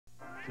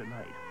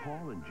Tonight,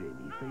 Paul and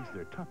Jamie face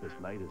their toughest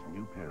night as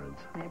new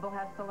parents. Mabel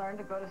has to learn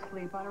to go to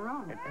sleep on her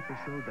own. An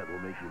episode that will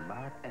make you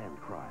laugh and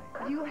cry.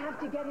 You have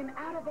to get him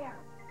out of there.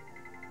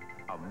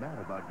 A Mad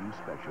About You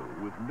special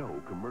with no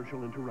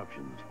commercial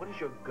interruptions. What is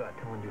your gut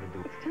telling you to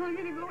do? It's telling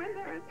me to go in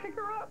there and pick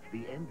her up. The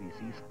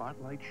NBC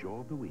Spotlight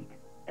Show of the Week.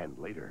 And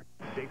later.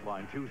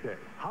 Dateline Tuesday.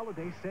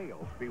 Holiday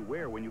sales.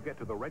 Beware when you get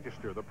to the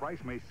register. The price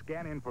may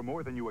scan in for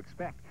more than you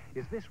expect.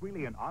 Is this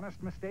really an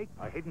honest mistake?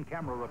 A hidden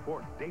camera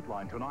report.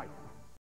 Dateline tonight.